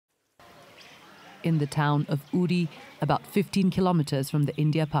in the town of Uri, about 15 kilometers from the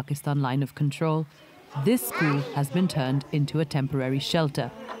India-Pakistan line of control, this school has been turned into a temporary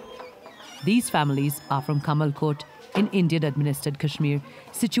shelter. These families are from Kamalkot in Indian-administered Kashmir,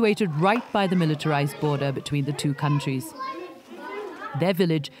 situated right by the militarized border between the two countries. Their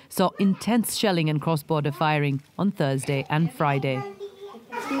village saw intense shelling and cross-border firing on Thursday and Friday.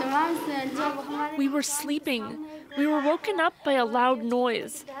 We were sleeping. We were woken up by a loud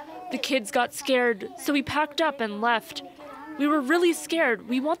noise. The kids got scared, so we packed up and left. We were really scared.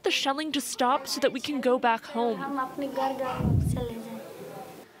 We want the shelling to stop so that we can go back home.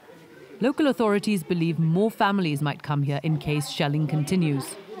 Local authorities believe more families might come here in case shelling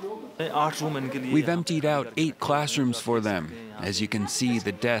continues. We've emptied out 8 classrooms for them. As you can see,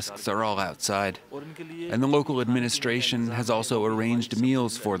 the desks are all outside. And the local administration has also arranged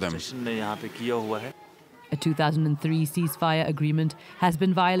meals for them. A 2003 ceasefire agreement has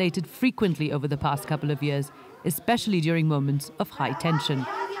been violated frequently over the past couple of years, especially during moments of high tension.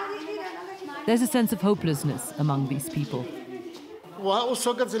 There's a sense of hopelessness among these people.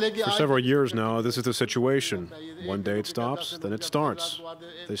 For several years now, this is the situation. One day it stops, then it starts.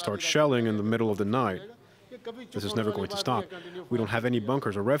 They start shelling in the middle of the night. This is never going to stop. We don't have any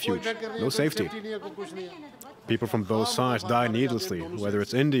bunkers or refuge, no safety. People from both sides die needlessly, whether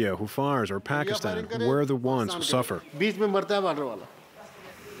it's India who fires or Pakistan. We're the ones who suffer.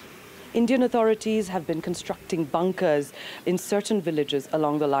 Indian authorities have been constructing bunkers in certain villages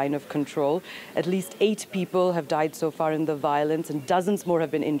along the line of control. At least 8 people have died so far in the violence and dozens more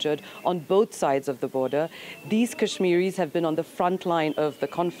have been injured on both sides of the border. These Kashmiris have been on the front line of the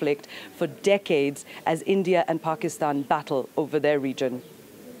conflict for decades as India and Pakistan battle over their region.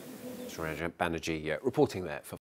 Banerjee reporting there for